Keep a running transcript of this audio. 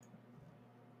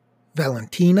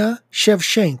Valentina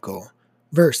Shevchenko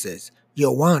versus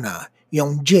Joanna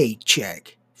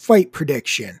Jędrzejczyk. Fight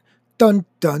prediction. Dun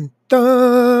dun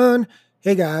dun.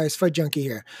 Hey guys, Fight Junkie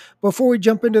here. Before we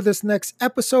jump into this next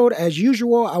episode, as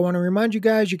usual, I want to remind you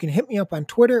guys you can hit me up on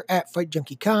Twitter at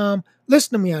FightJunkieCom,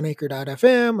 listen to me on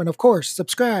Anchor.fm, and of course,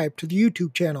 subscribe to the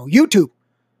YouTube channel,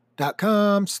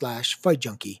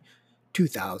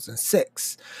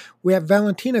 youtube.com/FightJunkie2006. We have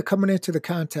Valentina coming into the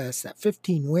contest at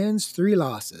 15 wins, 3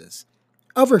 losses.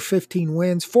 Of her 15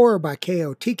 wins, 4 are by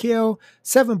KO TKO,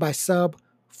 7 by sub,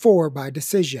 4 by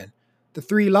decision. The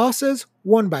 3 losses,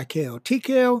 1 by KO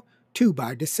TKO, 2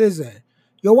 by decision.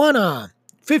 Joanna,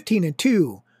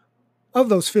 15-2. Of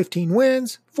those 15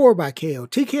 wins, 4 by KO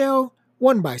TKO,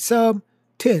 1 by sub,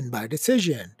 10 by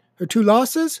decision. Her 2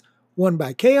 losses, 1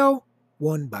 by KO,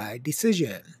 1 by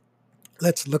decision.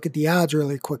 Let's look at the odds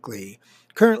really quickly.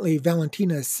 Currently,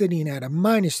 Valentina is sitting at a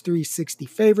minus 360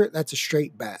 favorite. That's a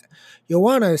straight bet.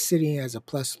 Joanna is sitting as a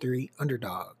plus 3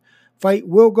 underdog. Fight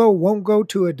will go, won't go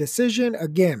to a decision.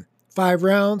 Again, 5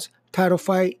 rounds, title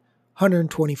fight,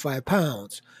 125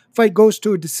 pounds. Fight goes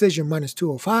to a decision, minus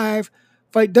 205.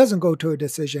 Fight doesn't go to a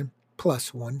decision,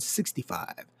 plus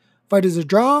 165. Fight is a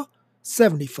draw,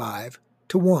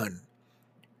 75-1.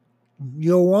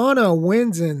 Joanna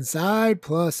wins inside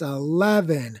plus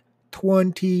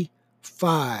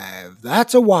 1125.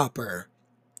 That's a whopper.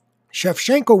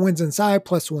 Shevchenko wins inside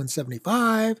plus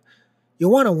 175.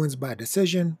 Joanna wins by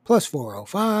decision plus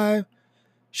 405.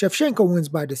 Shevchenko wins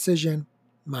by decision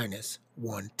minus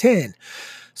 110.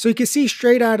 So you can see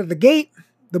straight out of the gate,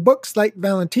 the books like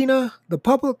Valentina. The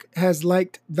public has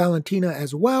liked Valentina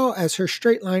as well, as her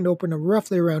straight line opened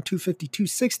roughly around 250,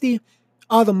 260.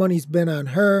 All the money's been on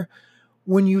her.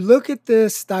 When you look at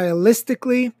this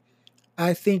stylistically,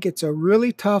 I think it's a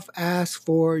really tough ask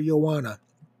for Joanna.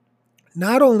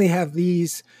 Not only have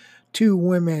these two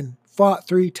women fought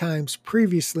 3 times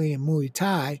previously in Muay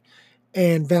Thai,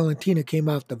 and Valentina came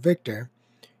out the victor,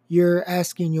 you're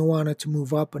asking Joanna to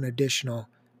move up an additional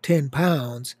 10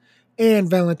 pounds, and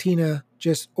Valentina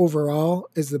just overall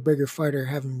is the bigger fighter,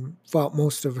 having fought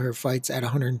most of her fights at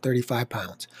 135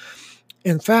 pounds.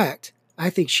 In fact, I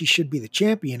think she should be the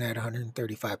champion at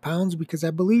 135 pounds because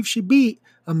I believe she beat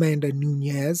Amanda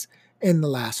Nunes in the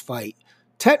last fight.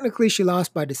 Technically, she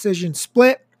lost by decision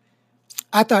split.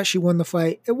 I thought she won the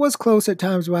fight. It was close at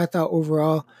times, but I thought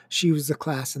overall she was the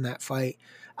class in that fight.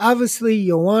 Obviously,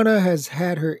 Joanna has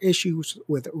had her issues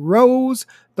with Rose.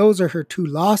 Those are her 2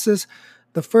 losses.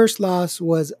 The first loss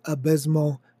was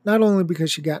abysmal, not only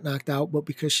because she got knocked out, but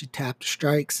because she tapped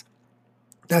strikes.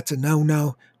 That's a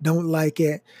no-no. Don't like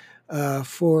it.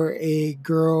 For a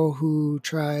girl who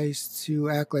tries to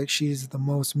act like she's the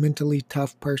most mentally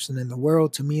tough person in the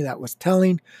world, to me that was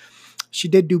telling. She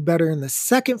did do better in the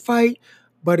second fight,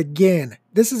 but again,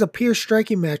 this is a pure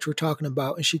striking match we're talking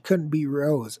about, and she couldn't beat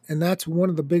Rose. And that's one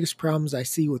of the biggest problems I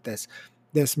see with this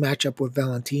matchup with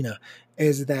Valentina,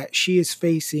 is that she is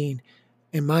facing,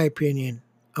 in my opinion,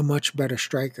 a much better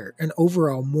striker, an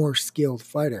overall more skilled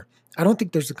fighter. I don't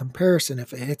think there's a comparison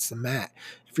if it hits the mat.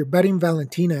 If you're betting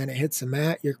Valentina and it hits the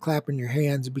mat, you're clapping your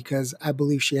hands because I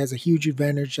believe she has a huge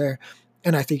advantage there,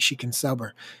 and I think she can sub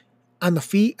her. On the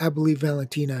feet, I believe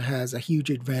Valentina has a huge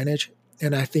advantage,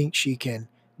 and I think she can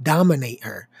dominate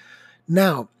her.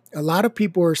 Now, a lot of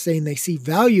people are saying they see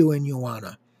value in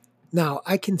Joanna. Now,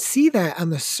 I can see that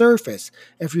on the surface.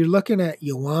 If you're looking at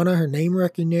Joanna, her name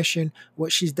recognition,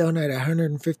 what she's done at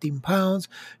 115 pounds,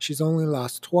 she's only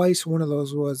lost twice. One of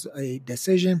those was a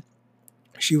decision.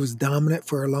 She was dominant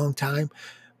for a long time.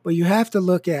 But you have to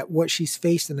look at what she's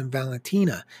facing in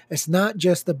Valentina. It's not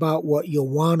just about what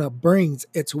Joanna brings.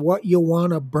 It's what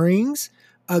Joanna brings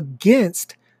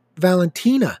against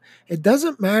Valentina. It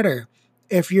doesn't matter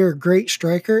if you're a great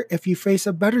striker, if you face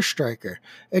a better striker.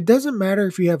 It doesn't matter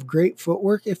if you have great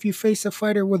footwork, if you face a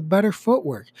fighter with better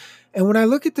footwork. And when I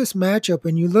look at this matchup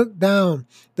and you look down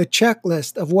the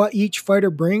checklist of what each fighter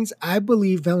brings, I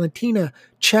believe Valentina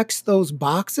checks those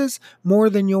boxes more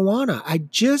than Joanna. I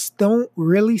just don't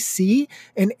really see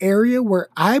an area where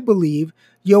I believe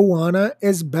Joanna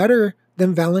is better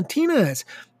than Valentina is.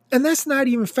 And that's not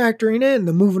even factoring in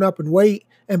the moving up in weight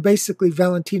and basically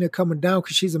Valentina coming down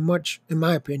because she's a much, in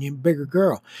my opinion, bigger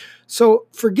girl. So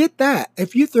forget that.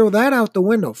 If you throw that out the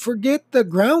window, forget the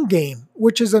ground game,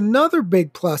 which is another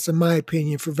big plus, in my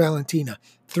opinion, for Valentina.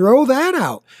 Throw that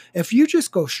out. If you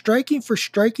just go striking for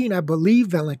striking, I believe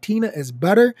Valentina is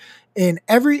better in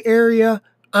every area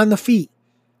on the feet.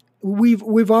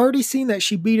 We've already seen that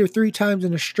she beat her 3 times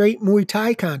in a straight Muay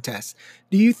Thai contest.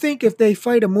 Do you think if they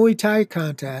fight a Muay Thai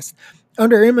contest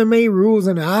under MMA rules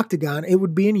in the octagon, it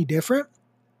would be any different?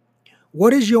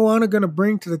 What is Joanna going to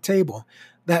bring to the table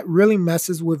that really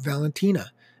messes with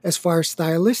Valentina as far as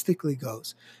stylistically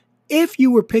goes? If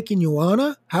you were picking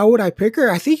Joanna, how would I pick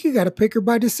her? I think you got to pick her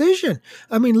by decision.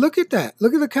 I mean, look at that.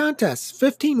 Look at the contest.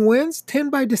 15 wins, 10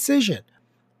 by decision.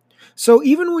 So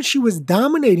even when she was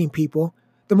dominating people,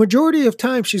 the majority of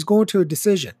time she's going to a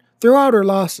decision throughout her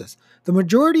losses. The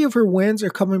majority of her wins are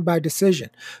coming by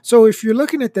decision. So if you're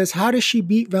looking at this, how does she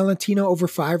beat Valentina over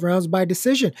 5 rounds by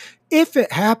decision? If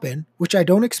it happened, which I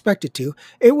don't expect it to,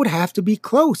 it would have to be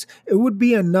close. It would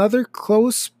be another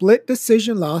close split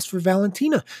decision loss for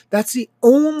Valentina. That's the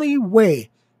only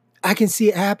way I can see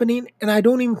it happening, and I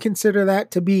don't even consider that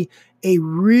to be a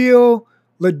real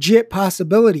legit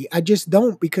possibility. I just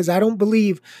don't, because I don't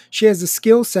believe she has a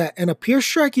skill set and a pure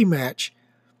striking match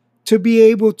to be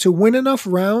able to win enough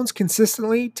rounds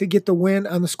consistently to get the win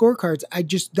on the scorecards. I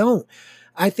just don't.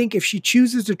 I think if she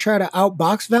chooses to try to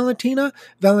outbox Valentina,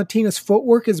 Valentina's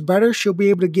footwork is better. She'll be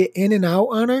able to get in and out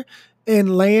on her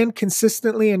and land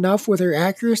consistently enough with her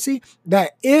accuracy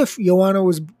that if Joanna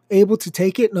was able to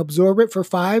take it and absorb it for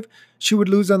 5, she would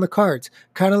lose on the cards,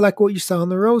 kind of like what you saw in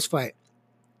the Rose fight.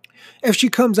 If she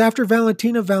comes after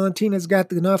Valentina, Valentina's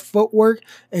got enough footwork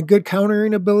and good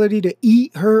countering ability to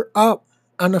eat her up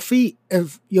on the feet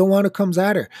if Joanna comes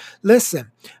at her.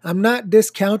 Listen, I'm not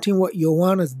discounting what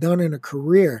Joanna's done in her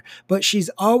career, but she's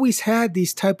always had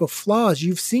these type of flaws.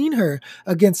 You've seen her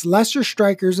against lesser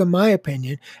strikers, in my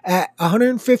opinion, at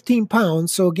 115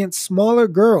 pounds, so against smaller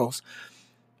girls,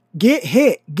 get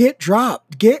hit, get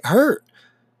dropped, get hurt.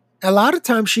 A lot of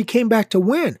times she came back to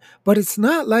win, but it's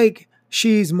not like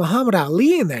she's Muhammad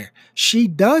Ali in there. She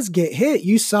does get hit.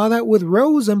 You saw that with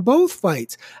Rose in both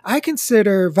fights. I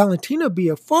consider Valentina be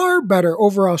a far better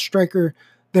overall striker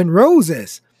than Rose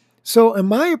is. So in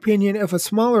my opinion, if a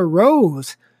smaller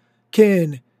Rose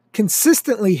can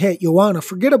consistently hit Joanna,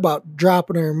 forget about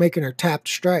dropping her and making her tap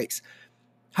strikes,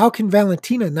 how can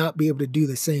Valentina not be able to do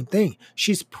the same thing?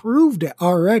 She's proved it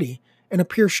already in a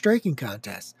pure striking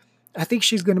contest. I think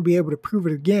she's going to be able to prove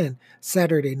it again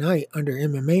Saturday night under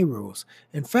MMA rules.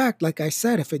 In fact, like I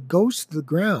said, if it goes to the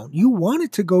ground, you want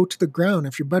it to go to the ground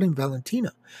if you're betting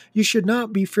Valentina. You should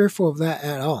not be fearful of that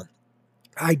at all.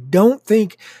 I don't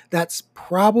think that's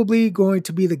probably going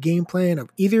to be the game plan of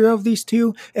either of these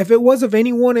two. If it was of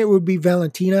anyone, it would be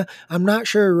Valentina. I'm not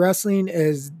sure wrestling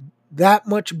is that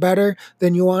much better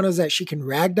than Joanna's that she can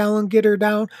ragdoll and get her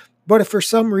down. But if for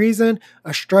some reason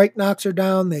a strike knocks her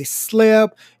down, they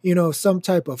slip, some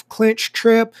type of clinch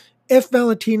trip, if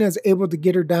Valentina is able to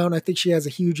get her down, I think she has a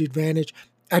huge advantage.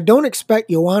 I don't expect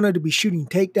Joanna to be shooting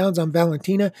takedowns on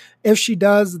Valentina. If she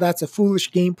does, that's a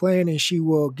foolish game plan and she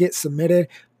will get submitted.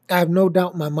 I have no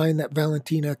doubt in my mind that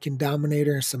Valentina can dominate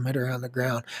her and submit her on the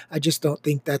ground. I just don't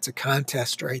think that's a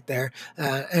contest right there.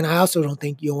 And I also don't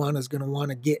think Joanna's going to want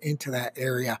to get into that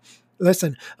area.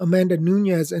 Listen, Amanda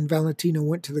Nunes and Valentina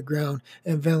went to the ground,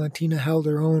 and Valentina held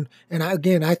her own. And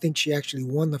I think she actually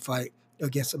won the fight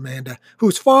against Amanda,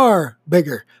 who's far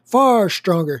bigger, far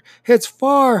stronger, hits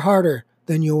far harder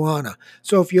than Joanna.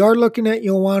 So if you are looking at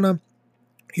Joanna,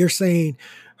 you're saying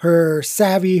her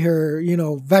savvy, her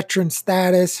veteran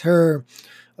status, her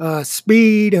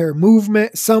speed, her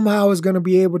movement somehow is going to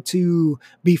be able to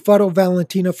befuddle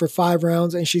Valentina for 5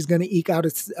 rounds and she's going to eke out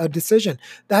a decision.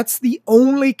 That's the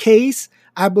only case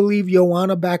I believe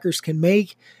Joanna backers can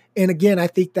make. And again, I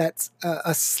think that's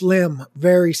a slim,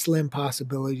 very slim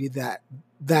possibility that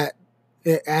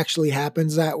it actually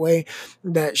happens that way,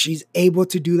 that she's able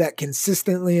to do that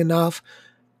consistently enough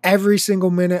every single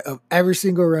minute of every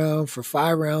single round for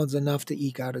 5 rounds, enough to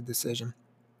eke out a decision.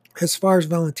 As far as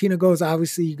Valentina goes,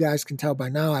 obviously you guys can tell by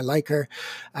now I like her.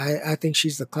 I think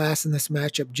she's the class in this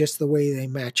matchup, just the way they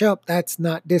match up. That's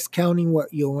not discounting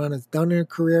what Joanna's done in her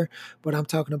career, but I'm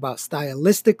talking about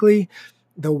stylistically,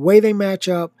 the way they match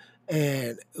up,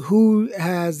 and who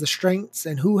has the strengths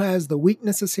and who has the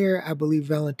weaknesses here. I believe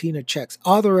Valentina checks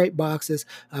all the right boxes.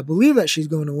 I believe that she's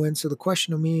going to win. So the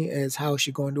question to me is, how is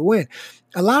she going to win?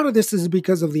 A lot of this is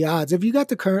because of the odds. If you got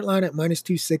the current line at minus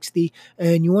 260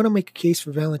 and you want to make a case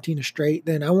for Valentina straight,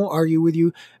 then I won't argue with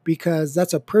you, because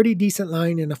that's a pretty decent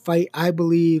line in a fight I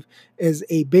believe is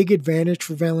a big advantage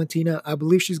for Valentina. I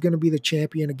believe she's going to be the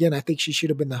champion. Again, I think she should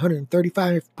have been the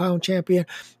 135-pound champion.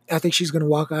 I think she's going to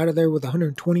walk out of there with a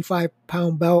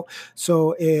 125-pound belt.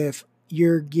 So if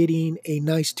you're getting a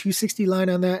nice 260 line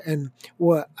on that, and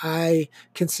what I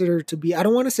consider to be, I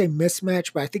don't want to say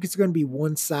mismatch, but I think it's going to be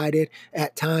one-sided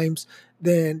at times,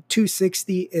 then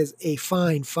 260 is a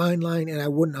fine line, and I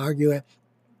wouldn't argue it.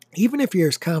 Even if you're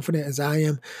as confident as I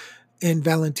am, in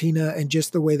Valentina and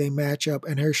just the way they match up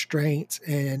and her strengths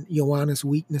and Joanna's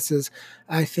weaknesses,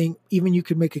 I think even you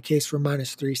could make a case for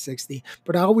minus 360.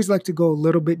 But I always like to go a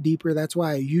little bit deeper. That's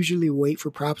why I usually wait for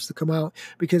props to come out,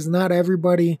 because not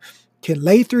everybody can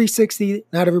lay 360.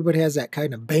 Not everybody has that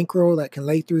kind of bankroll that can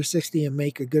lay 360 and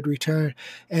make a good return.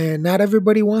 And not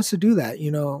everybody wants to do that.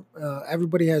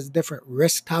 Everybody has different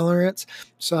risk tolerance.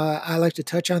 So I like to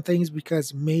touch on things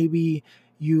because maybe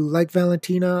you like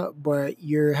Valentina, but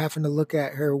you're having to look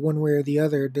at her one way or the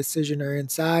other, decision or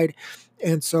inside.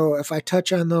 And so if I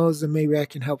touch on those, then maybe I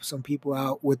can help some people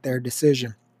out with their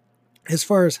decision. As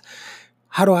far as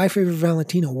how do I favor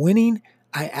Valentina winning?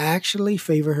 I actually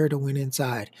favor her to win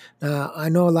inside. Now, I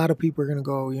know a lot of people are going to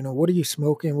go, what are you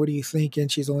smoking? What are you thinking?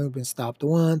 She's only been stopped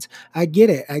once. I get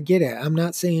it. I'm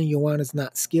not saying Joanna's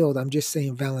not skilled. I'm just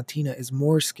saying Valentina is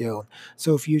more skilled.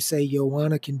 So if you say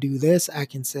Joanna can do this, I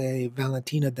can say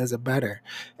Valentina does it better.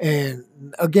 And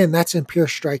again, that's in pure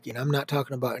striking. I'm not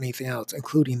talking about anything else,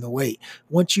 including the weight.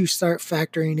 Once you start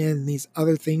factoring in these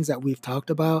other things that we've talked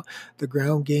about, the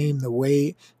ground game, the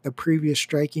weight, the previous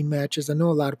striking matches, I know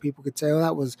a lot of people could say, oh,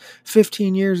 that was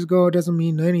 15 years ago. It doesn't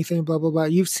mean anything, blah, blah, blah.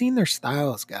 You've seen their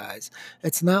styles, guys.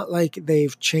 It's not like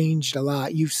they've changed a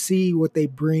lot. You see what they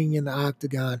bring in the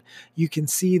octagon. You can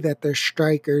see that they're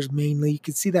strikers mainly. You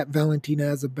can see that Valentina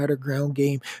has a better ground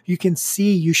game.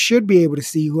 You should be able to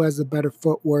see who has the better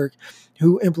footwork,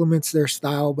 who implements their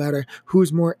style better,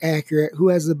 who's more accurate, who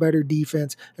has the better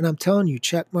defense. And I'm telling you,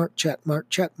 check mark, check mark,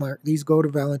 check mark. These go to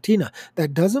Valentina.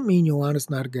 That doesn't mean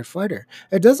Joanna's not a good fighter.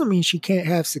 It doesn't mean she can't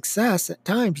have success at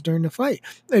times during the fight.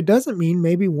 It doesn't mean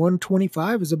maybe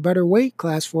 125 is a better weight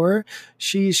class for her.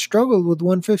 She struggled with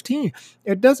 115.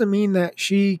 It doesn't mean that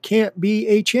she can't be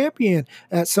a champion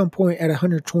at some point at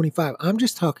 125. I'm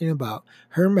just talking about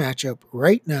her matchup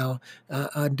right now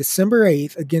on December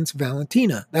 8th against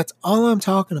Valentina. That's all I'm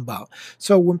talking about.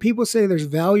 So when people say there's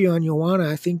value on Joanna,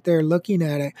 I think they're looking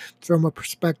at it from a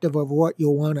perspective of what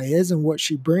Joanna is and what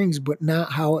she brings, but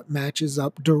not how it matches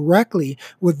up directly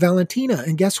with Valentina.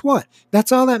 And guess what?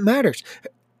 That's all that matters.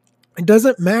 It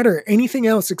doesn't matter anything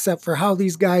else except for how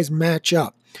these guys match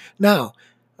up. Now,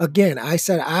 again, I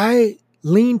said I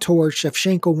lean towards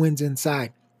Shevchenko wins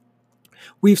inside.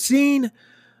 We've seen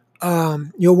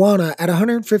Joanna at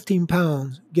 115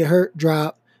 pounds get hurt,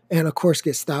 drop, and of course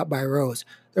get stopped by Rose.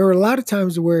 There were a lot of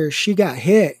times where she got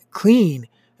hit clean,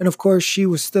 and of course she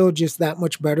was still just that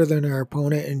much better than her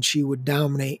opponent, and she would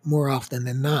dominate more often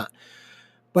than not.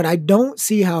 But I don't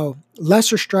see how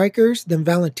lesser strikers than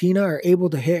Valentina are able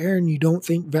to hit her, and you don't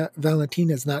think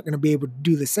Valentina is not going to be able to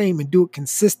do the same and do it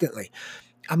consistently.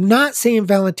 I'm not saying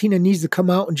Valentina needs to come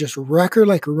out and just wreck her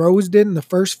like Rose did in the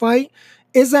first fight.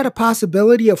 Is that a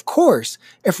possibility? Of course.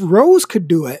 If Rose could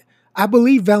do it, I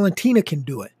believe Valentina can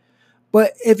do it.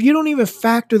 But if you don't even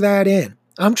factor that in,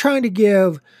 I'm trying to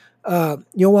give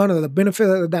Joanna the benefit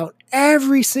of the doubt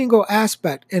every single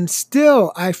aspect, and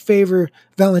still I favor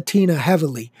Valentina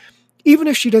heavily. Even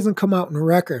if she doesn't come out and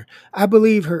wreck her, I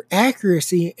believe her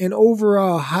accuracy and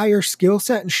overall higher skill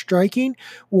set and striking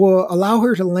will allow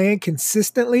her to land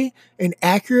consistently and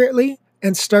accurately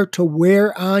and start to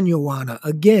wear on Joanna.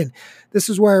 Again, this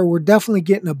is where we're definitely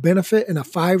getting a benefit in a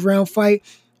 5-round fight.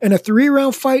 In a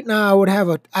 3-round fight, now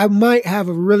I might have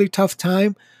a really tough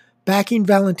time backing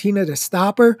Valentina to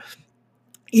stop her,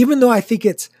 even though I think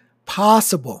it's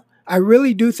possible. I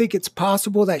really do think it's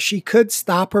possible that she could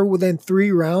stop her within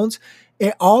 3 rounds.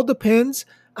 It all depends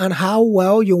on how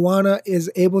well Joanna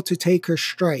is able to take her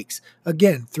strikes.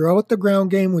 Again, throw out the ground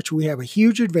game, which we have a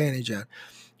huge advantage on.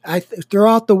 Throw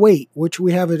out the weight, which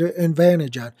we have an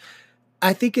advantage on.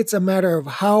 I think it's a matter of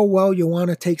how well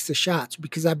Joanna takes the shots,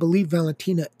 because I believe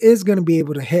Valentina is going to be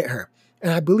able to hit her.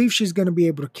 And I believe she's going to be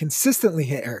able to consistently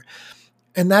hit her.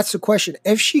 And that's the question.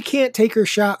 If she can't take her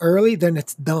shot early, then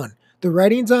it's done. The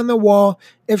writing's on the wall.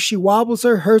 If she wobbles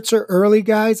her, hurts her early,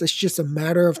 guys, it's just a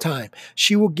matter of time.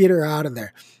 She will get her out of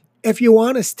there. If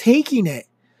Joanna's taking it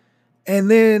and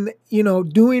then,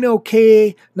 doing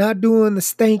okay, not doing the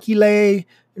stanky lay,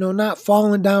 not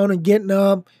falling down and getting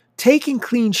up, taking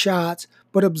clean shots,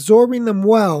 but absorbing them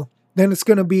well, then it's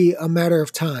going to be a matter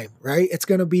of time, right? It's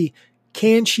going to be,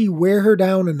 can she wear her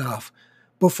down enough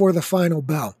before the final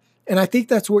bell? And I think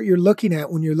that's what you're looking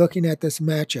at when you're looking at this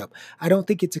matchup. I don't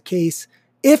think it's a case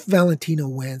if Valentina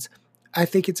wins. I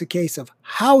think it's a case of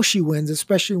how she wins,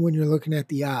 especially when you're looking at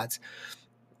the odds.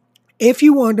 If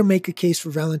you wanted to make a case for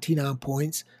Valentina on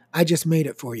points, I just made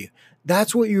it for you.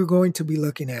 That's what you're going to be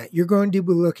looking at. You're going to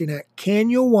be looking at,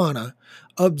 can Joanna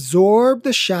absorb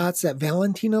the shots that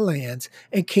Valentina lands,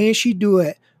 and can she do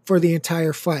it for the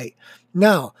entire fight?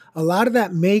 Now, a lot of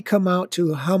that may come out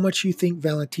to how much you think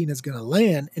Valentina's going to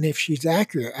land. And if she's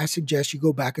accurate, I suggest you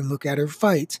go back and look at her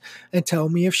fights and tell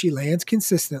me if she lands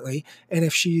consistently and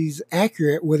if she's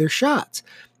accurate with her shots.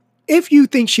 If you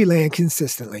think she lands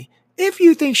consistently, if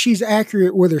you think she's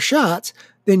accurate with her shots,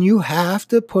 then you have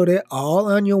to put it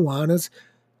all on Joanna's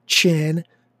chin,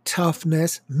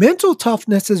 toughness, mental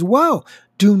toughness as well.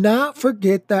 Do not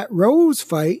forget that Rose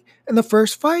fight in the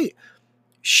first fight.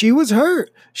 She was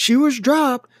hurt. She was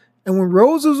dropped. And when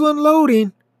Rose was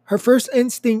unloading, her first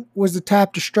instinct was to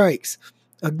tap the strikes.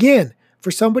 Again,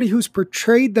 for somebody who's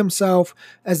portrayed themselves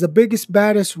as the biggest,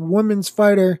 baddest women's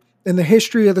fighter in the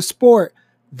history of the sport,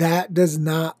 that does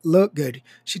not look good.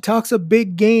 She talks a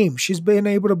big game. She's been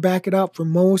able to back it up for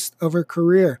most of her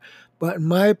career. But in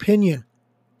my opinion,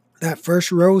 that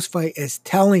first Rose fight is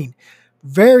telling,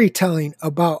 very telling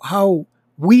about how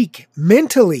weak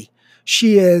mentally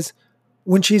she is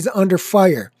when she's under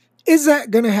fire. Is that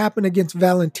going to happen against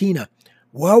Valentina?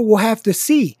 Well, we'll have to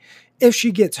see. If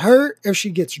she gets hurt, if she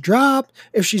gets dropped,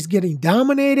 if she's getting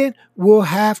dominated, we'll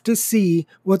have to see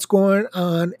what's going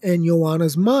on in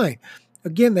Joanna's mind.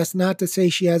 Again, that's not to say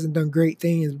she hasn't done great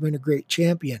things, has been a great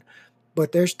champion.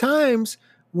 But there's times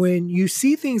when you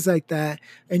see things like that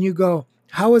and you go,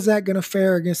 how is that going to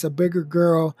fare against a bigger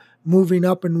girl moving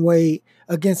up in weight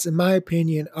against, in my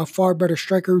opinion, a far better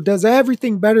striker who does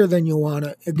everything better than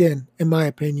Joanna? Again, in my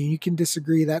opinion, you can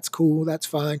disagree. That's cool. That's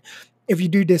fine. If you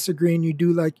do disagree and you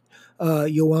do like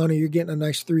Joanna, you're getting a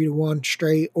nice 3-1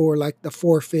 straight or like the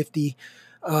 450,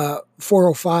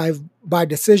 405 by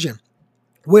decision.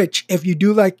 Which, if you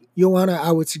do like Joanna,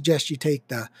 I would suggest you take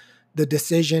the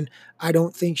decision. I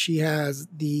don't think she has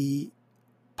the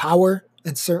power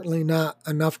and certainly not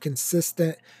enough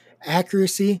consistent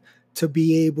accuracy to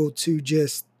be able to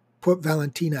just put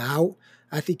Valentina out.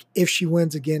 I think if she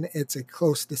wins again, it's a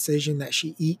close decision that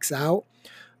she ekes out.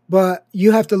 But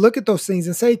you have to look at those things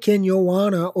and say, can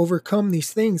Joanna overcome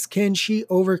these things? Can she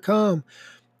overcome,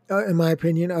 in my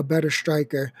opinion, a better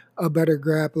striker, a better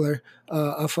grappler,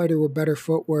 a fighter with better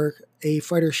footwork, a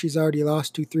fighter she's already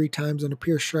lost 2-3 times in a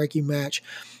pure striking match?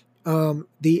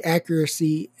 The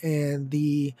accuracy and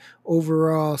the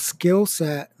overall skill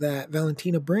set that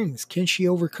Valentina brings. Can she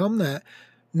overcome that?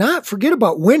 Not forget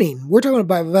about winning. We're talking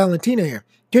about Valentina here.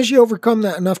 Can she overcome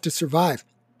that enough to survive?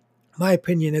 My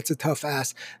opinion, it's a tough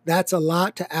ask. That's a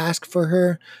lot to ask for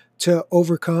her to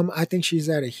overcome. I think she's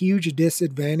at a huge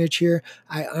disadvantage here.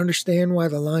 I understand why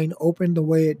the line opened the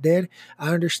way it did.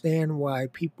 I understand why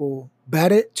people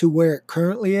bet it to where it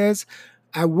currently is.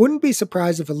 I wouldn't be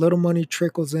surprised if a little money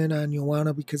trickles in on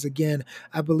Joanna because, again,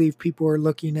 I believe people are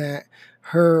looking at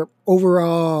her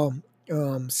overall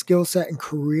skill set and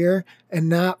career and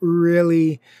not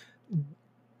really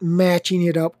matching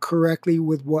it up correctly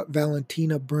with what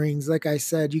Valentina brings. Like I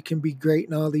said, you can be great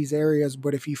in all these areas,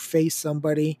 but if you face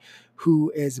somebody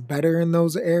who is better in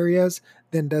those areas,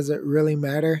 then does it really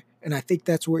matter? And I think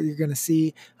that's what you're going to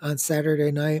see on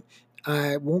Saturday night.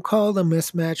 I won't call it a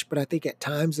mismatch, but I think at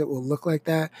times it will look like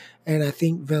that. And I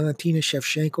think Valentina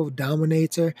Shevchenko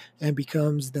dominates her and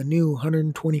becomes the new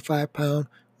 125-pound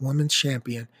women's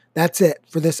champion. That's it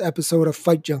for this episode of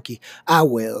Fight Junkie. I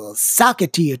will sock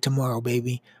it to you tomorrow,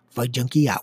 baby. Fight Junkie out.